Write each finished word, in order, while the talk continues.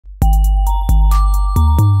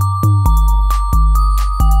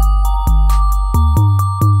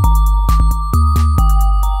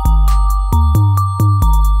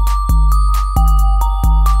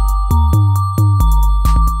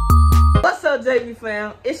up, JV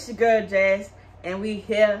fam? It's your girl Jazz, and we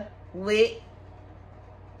here with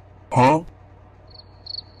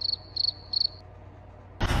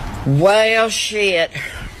Well, shit.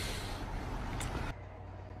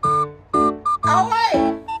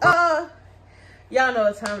 Alright, y'all know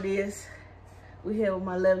what time it is. We here with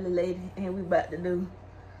my lovely lady, and we about to do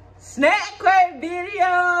snack crate video.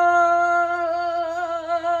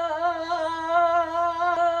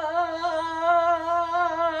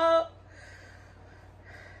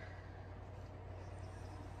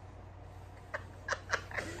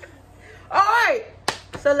 Alright,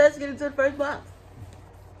 so let's get into the first box.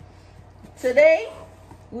 Today,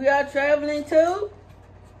 we are traveling to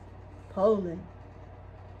Poland.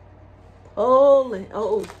 Poland.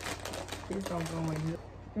 Oh, please don't go in here.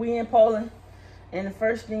 We in Poland, and the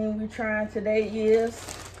first thing we trying today is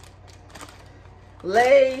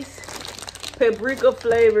Lay's paprika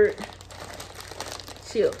flavored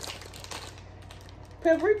chips.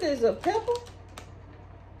 Paprika is a pepper?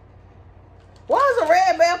 Why is a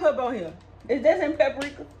red bell pepper on here? Is that in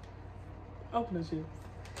paprika? Open this shit.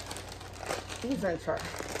 He's gonna try.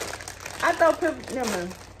 I thought pepper. Never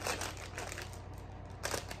mind.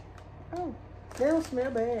 Oh, they don't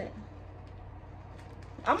smell bad.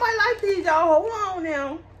 I might like these, y'all. Hold on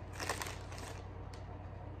now.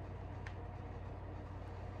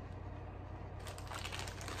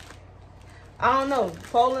 I don't know.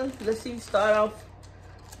 Poland, let's see. Start off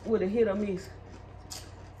with a hit or miss.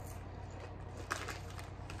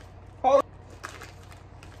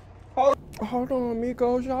 Hold on,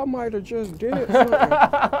 amigos. Y'all might have just did something. Hold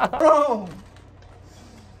on.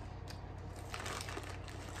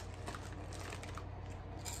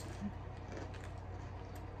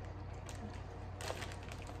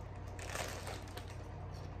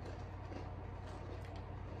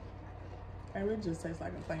 It really just tastes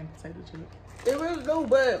like a plain potato chip. It really do,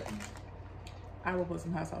 but I will put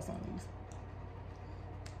some hot sauce on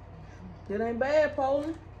these. it ain't bad,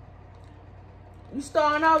 Poland. You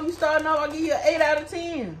starting off, I'll give you an 8 out of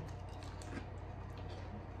 10.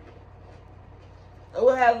 It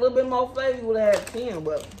would have a little bit more flavor, you would have had 10,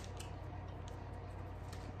 but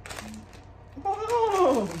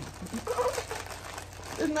oh,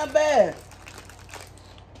 it's not bad.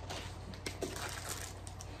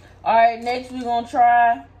 All right, next we're gonna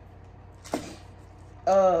try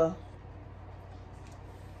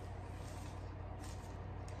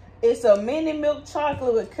it's a mini milk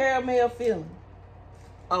chocolate with caramel filling.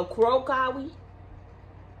 A Kawa.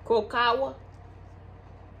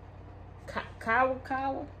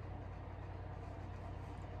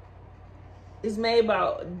 It's made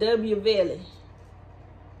by W Valley.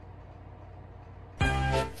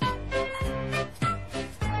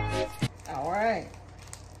 All right.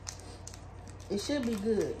 It should be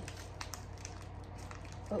good.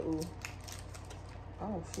 Uh-oh.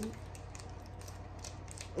 Oh, shoot.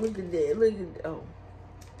 Look at that. Look at, oh.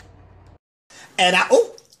 And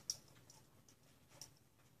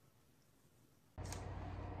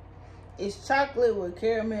It's chocolate with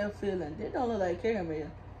caramel filling. They don't look like caramel.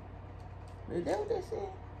 Is that what they said?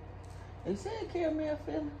 They said caramel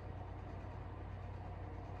filling.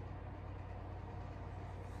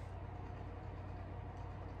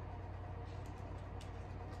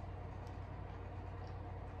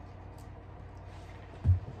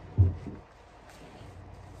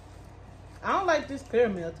 I don't like this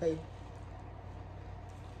caramel taste.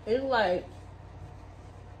 It's like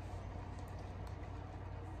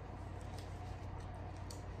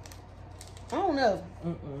I don't know.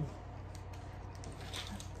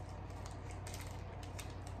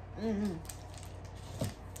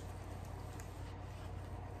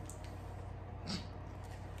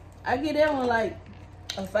 I give that one like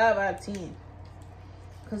a 5 out of 10.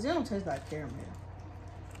 Cause it don't taste like caramel.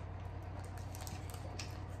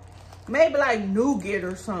 Maybe like nougat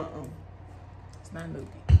or something. It's not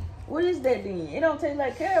nougat. What is that then? It don't taste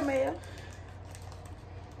like caramel.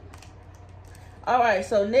 Alright,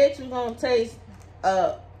 so next we're gonna taste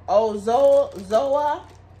Zoa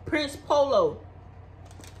Prince Polo.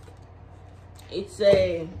 It's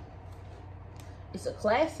a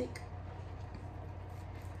classic.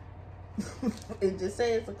 It just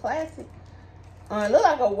says it's a classic. It look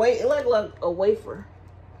like a wafer.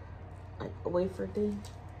 Like a wafer thing.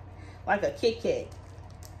 Like a Kit Kat.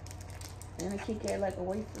 And a Kit Kat like a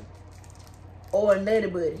wafer. Or a Nutty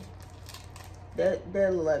Buddy. That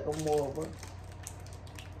look like a more of a.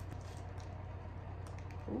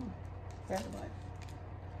 Ooh, that's right.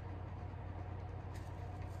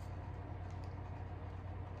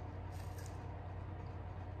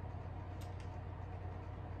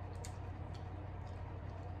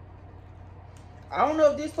 I don't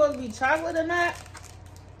know if this supposed to be chocolate or not,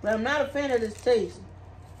 but I'm not a fan of this taste.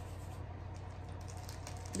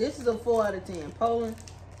 This is a 4 out of 10. Poland,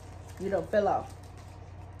 you done fell off.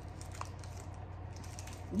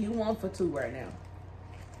 You 1 for 2 right now.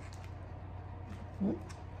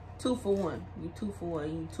 2 for 1. You 2 for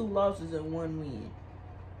 1. You 2 losses and 1 win.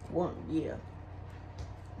 1, yeah.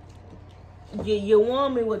 You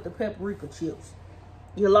won me with the paprika chips.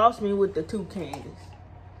 You lost me with the 2 candies.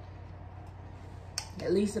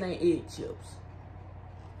 At least it ain't egg chips.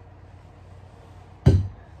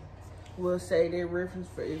 We'll say that reference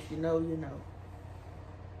for if you know, you know.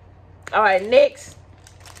 All right, next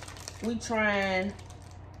we trying.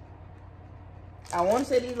 I want to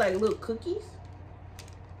say these like little cookies.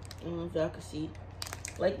 I don't know if y'all can see,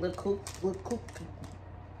 like little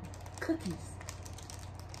cookies.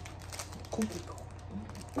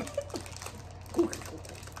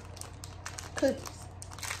 Cookies.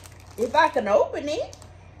 If I can open it.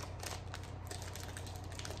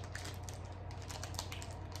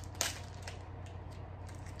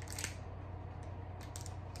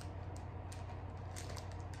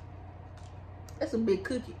 That's a big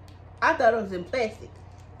cookie. I thought it was in plastic.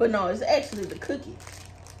 But no, it's actually the cookie.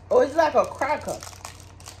 Or it's like a cracker.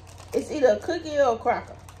 It's either a cookie or a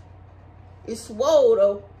cracker. It's swole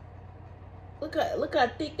though. Look how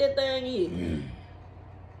thick that thing is.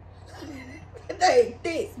 That thing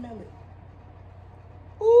thick. Smell it.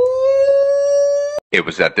 Ooh. It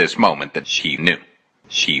was at this moment that she knew.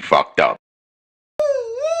 She fucked up.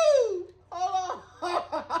 Ooh. Hold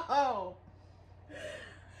on.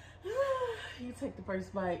 You take the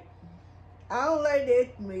first bite. I don't like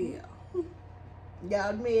that smell. Y'all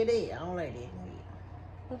admit it. I don't like that smell.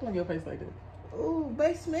 Look on your face like that. Ooh,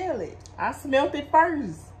 babe, smell it. I smelled it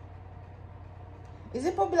first. Is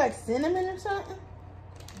it probably like cinnamon or something?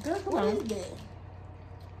 Girl, come What on. is that?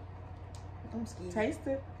 I'm scared. Taste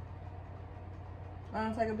it.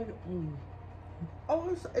 Take a big. Oh,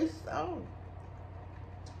 it's oh.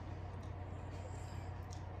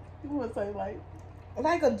 You would say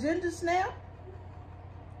Like a ginger snap?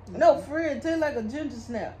 No, for real, it tastes like a ginger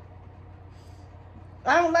snap.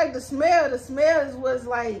 I don't like the smell. The smell is what's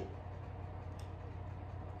like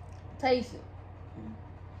tasting.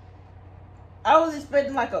 I was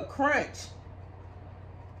expecting like a crunch.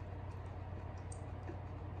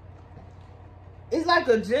 It's like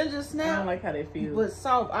a ginger snap. I don't like how they feel. But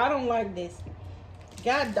soft. I don't like this.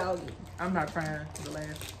 God dog it. I'm not trying the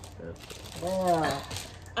last stuff. Yeah.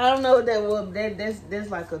 I don't know what that was. That's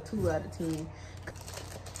like a 2 out of 10.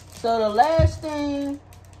 So the last thing,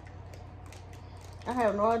 I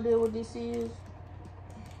have no idea what this is.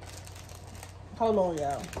 Hold on,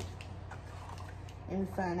 y'all. Let me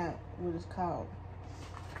find out what it's called.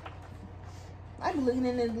 I be looking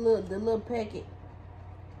in the little packet.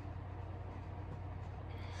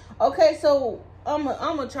 Okay, so I'm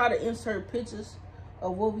gonna try to insert pictures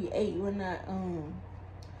of what we ate when I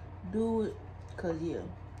do it, cause yeah.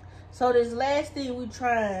 So this last thing we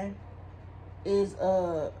tried is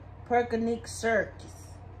Perkonik Circus.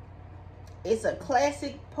 It's a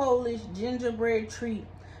classic Polish gingerbread treat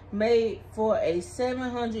made for a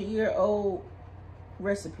 700-year-old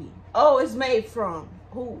recipe. Oh, it's made from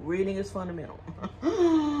who? Reading is fundamental.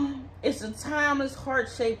 It's a timeless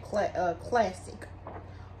heart-shaped classic.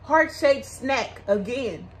 Heart-shaped snack.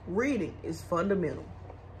 Again, reading is fundamental.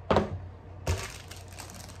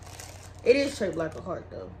 It is shaped like a heart,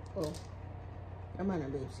 though. Oh, I might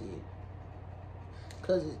not be able to see it.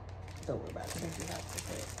 Because it, don't worry about it.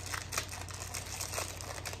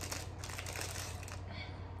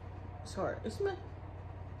 It's hard. It's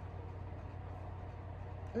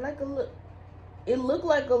like a little, it looked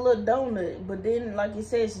like a little donut, but then, like it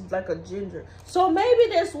says, it's like a ginger. So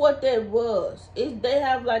maybe that's what that was. They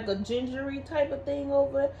have like a gingery type of thing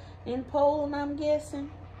over in Poland, I'm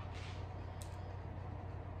guessing.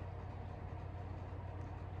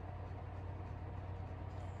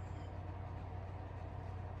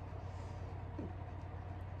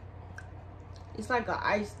 It's like an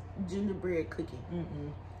iced gingerbread cookie.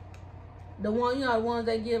 The one, you know, the ones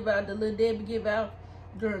they give out, the little Debbie give out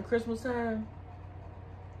during Christmas time.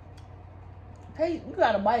 Hey, you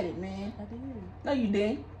gotta bite it, man. I did. No, you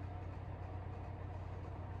didn't.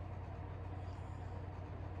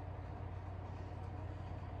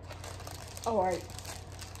 All right.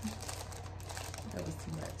 That was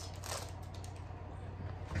too much.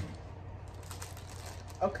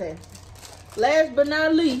 Okay. Last but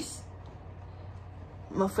not least,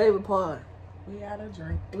 my favorite part. We got a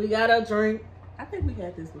drink. We got a drink. I think we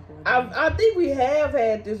had this before. I think we have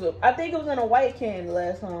had this. I think it was in a white can the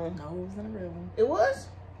last time. No, it was in a real one. It was?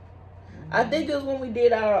 I think it was when we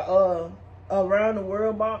did our around the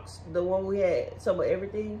world box, the one we had some of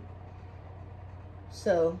everything.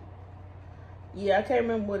 So yeah, I can't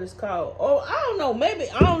remember what it's called. Oh, I don't know. Maybe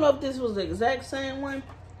I don't know if this was the exact same one,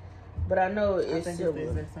 but I know it's similar.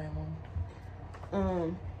 It's the exact same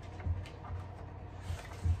one.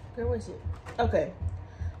 Where was it? Okay.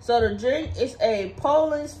 So the drink is a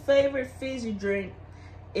Poland's favorite fizzy drink.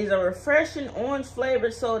 Is a refreshing orange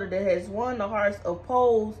flavored soda that has won the hearts of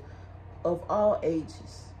Poles of all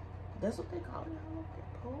ages. That's what they call it.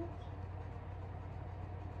 Poles.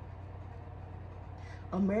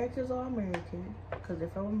 Americans are American because they're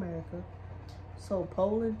from America. So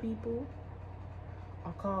Poland people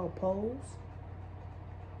are called Poles.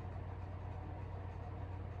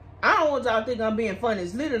 I don't want y'all to think I'm being funny.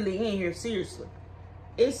 It's literally in here, seriously.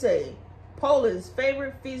 It's a Poland's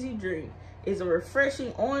favorite fizzy drink is a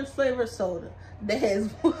refreshing orange flavored soda that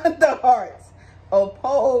has won the hearts of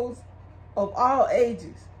Poles of all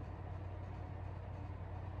ages.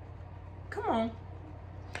 Come on.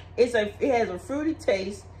 It has a fruity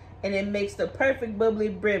taste and it makes the perfect bubbly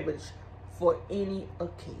beverage for any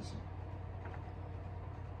occasion.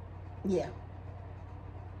 Yeah.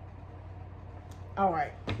 All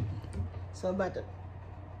right. So I'm about to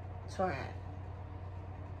try it.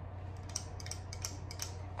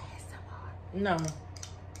 No.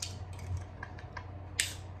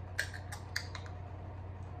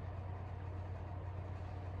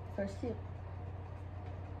 First sip.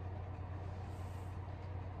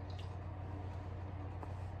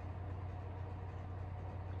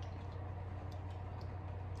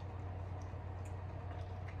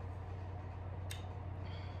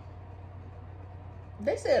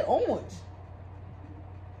 They said orange.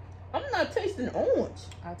 I'm not tasting orange.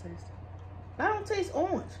 I taste it. I don't taste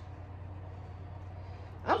orange.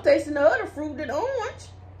 I'm tasting the other fruit than orange.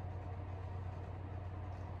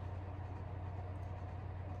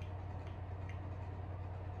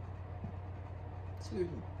 Excuse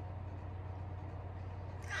me.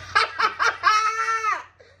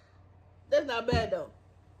 That's not bad though.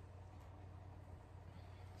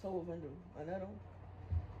 So we're gonna do another one.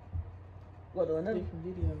 What do another Different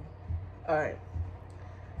video. Alright. I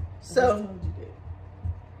just So told you that.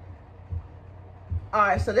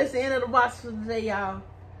 alright, so that's the end of the box for today, y'all.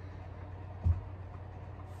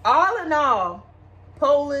 All in all,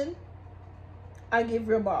 Poland, I give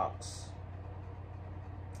your box.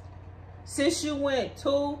 Since you went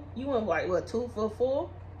like what, 2 for 4?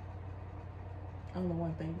 Only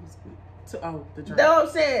one thing was good. Oh, the drink. That's what I'm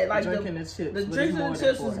saying. Like the drink and the chips. The drink and the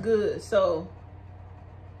chips was good. So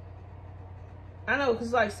I know,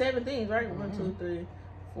 cause like 7 things, right? Mm-hmm. 1, 2, 3,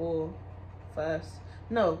 4, 5.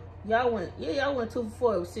 No, y'all went 2 for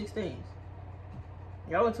 4. It was 6 things.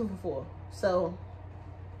 Y'all went 2 for 4. So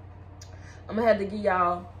I'm gonna have to give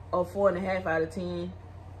y'all a 4.5 out of 10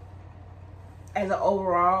 as an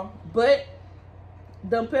overall. But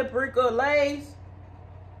them paprika lays,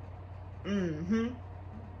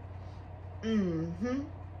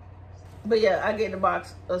 But yeah, I get the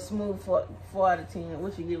box a smooth 4 out of 10.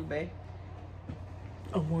 What you give it, babe?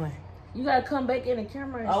 A 1. You gotta come back in the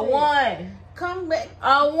camera and A say 1. Come back.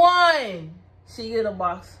 A 1. She get a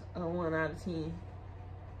box a 1 out of 10.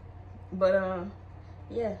 But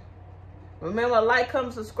yeah. Remember, like,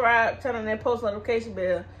 comment, subscribe, turn on that post notification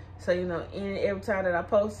bell so you know every time that I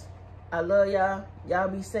post. I love y'all. Y'all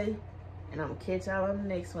be safe. And I'm gonna catch y'all on the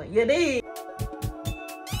next one. You dig?